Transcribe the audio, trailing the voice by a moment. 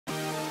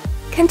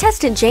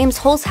Contestant James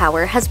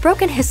Holzhauer has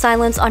broken his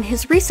silence on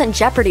his recent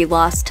Jeopardy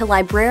loss to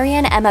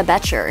librarian Emma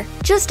Boettcher.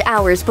 Just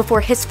hours before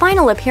his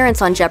final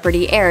appearance on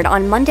Jeopardy aired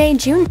on Monday,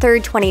 June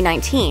 3,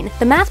 2019,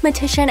 the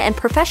mathematician and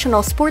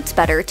professional sports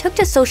bettor took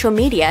to social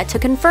media to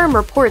confirm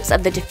reports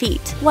of the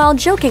defeat, while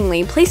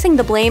jokingly placing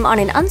the blame on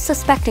an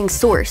unsuspecting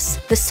source,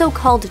 the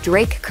so-called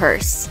Drake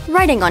curse.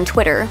 Writing on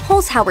Twitter,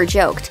 Holzhauer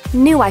joked,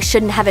 "Knew I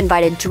shouldn't have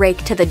invited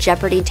Drake to the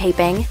Jeopardy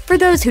taping." For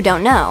those who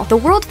don't know, the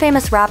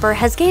world-famous rapper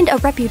has gained a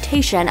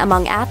reputation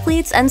among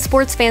athletes and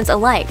sports fans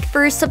alike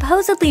for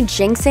supposedly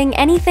jinxing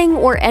anything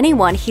or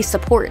anyone he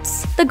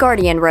supports. The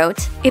Guardian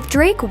wrote, "If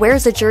Drake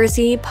wears a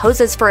jersey,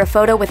 poses for a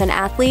photo with an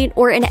athlete,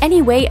 or in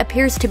any way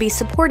appears to be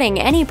supporting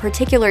any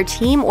particular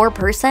team or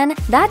person,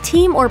 that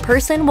team or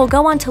person will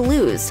go on to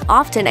lose,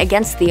 often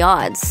against the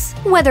odds."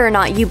 Whether or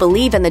not you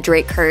believe in the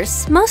Drake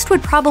curse, most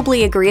would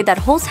probably agree that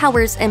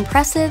Holzhauer's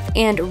impressive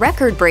and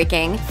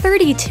record-breaking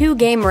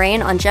 32-game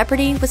reign on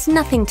Jeopardy was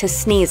nothing to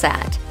sneeze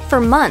at. For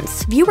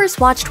months, viewers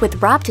watched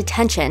with rapt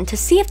attention to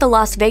see if the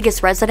Las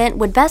Vegas resident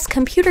would best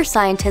computer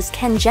scientist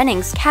Ken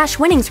Jennings' cash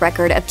winnings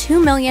record of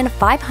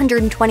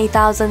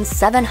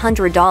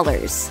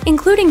 $2,520,700,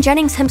 including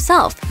Jennings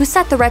himself, who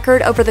set the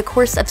record over the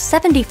course of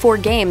 74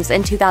 games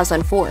in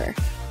 2004.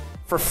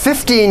 For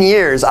 15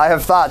 years, I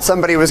have thought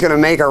somebody was going to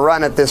make a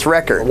run at this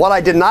record. What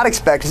I did not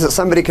expect is that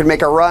somebody could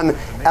make a run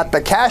at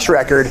the cash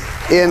record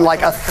in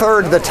like a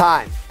third the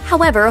time.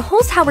 However,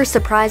 Holzhauer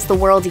surprised the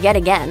world yet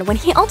again when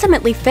he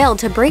ultimately failed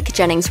to break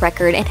Jennings'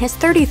 record in his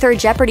 33rd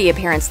Jeopardy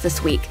appearance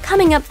this week,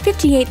 coming up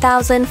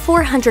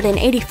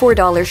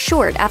 $58,484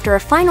 short after a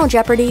final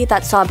Jeopardy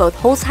that saw both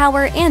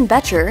Holzhauer and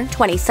Boettcher,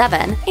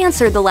 27,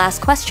 answer the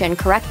last question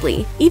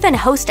correctly. Even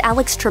host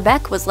Alex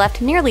Trebek was left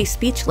nearly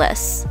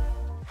speechless.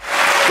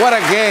 What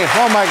a game.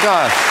 Oh my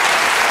gosh.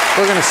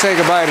 We're going to say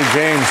goodbye to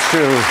James,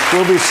 too.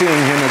 We'll be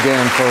seeing him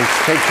again, folks.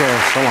 Take care.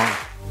 So long.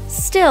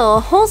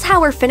 Still,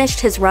 Holzhauer finished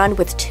his run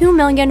with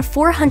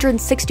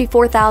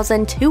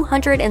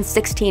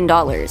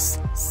 $2,464,216.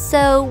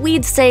 So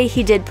we'd say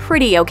he did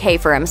pretty okay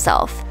for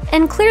himself.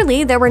 And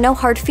clearly, there were no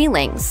hard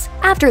feelings.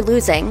 After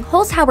losing,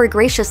 Holzhauer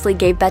graciously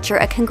gave Boettcher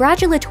a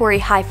congratulatory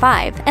high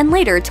five and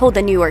later told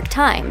the New York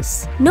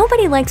Times,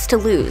 "Nobody likes to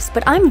lose,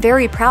 but I'm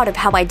very proud of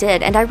how I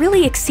did and I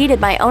really exceeded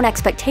my own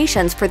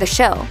expectations for the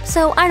show,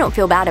 so I don't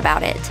feel bad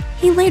about it."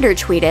 He later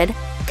tweeted,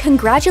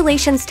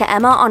 "Congratulations to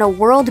Emma on a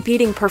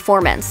world-beating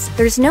performance.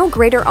 There's no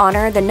greater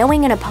honor than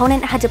knowing an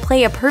opponent had to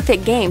play a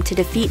perfect game to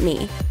defeat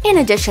me." In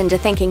addition to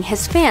thanking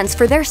his fans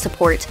for their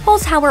support,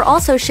 Holzhauer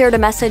also shared a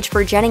message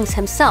for Jennings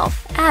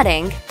himself,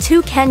 adding,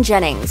 "To Ken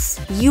Jennings,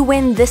 you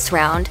win this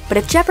round, but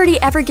if Jeopardy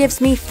ever gives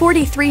me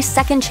 43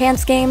 second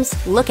chance games,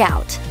 look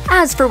out."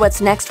 As for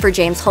what's next for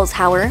James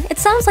Holzhauer, it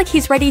sounds like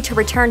he's ready to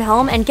return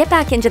home and get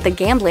back into the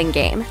gambling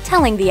game,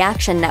 telling the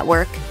Action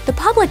Network, "The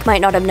public might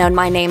not have known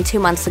my name 2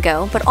 months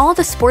ago, but all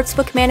the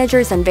sportsbook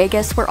managers in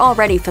Vegas were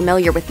already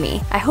familiar with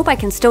me. I hope I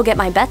can still get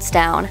my bets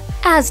down."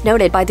 As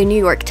noted by the New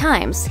York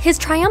Times, his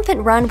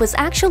triumphant run was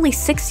actually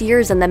 6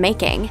 years in the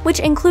making, which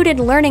included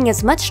learning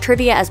as much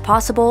trivia as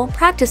possible,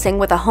 practicing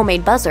with a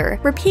homemade buzzer,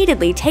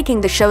 repeatedly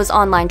taking the show's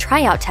online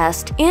tryout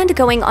test, and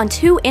going on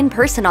 2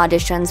 in-person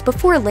auditions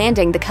before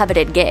landing the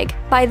coveted gig.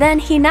 By then,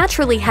 he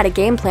naturally had a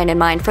game plan in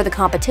mind for the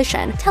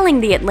competition,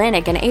 telling The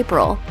Atlantic in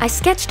April, "I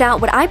sketched out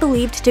what I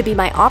believed to be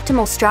my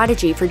optimal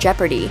strategy for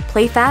Jeopardy: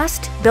 play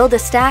fast, build a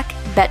stack,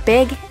 bet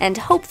big, and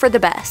hope for the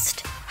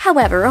best."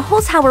 However,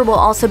 Holzhauer will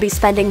also be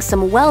spending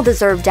some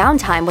well-deserved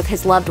downtime with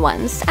his loved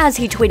ones, as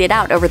he tweeted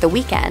out over the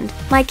weekend.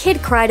 "My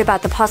kid cried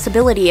about the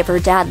possibility of her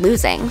dad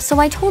losing, so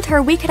I told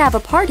her we could have a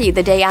party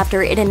the day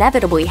after it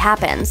inevitably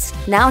happens.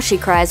 Now she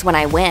cries when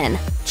I win."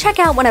 Check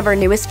out one of our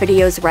newest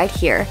videos right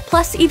here.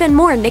 Plus, even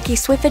more Nicki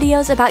Swift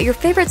videos about your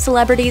favorite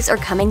celebrities are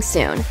coming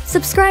soon.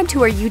 Subscribe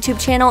to our YouTube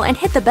channel and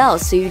hit the bell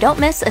so you don't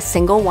miss a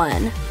single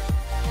one.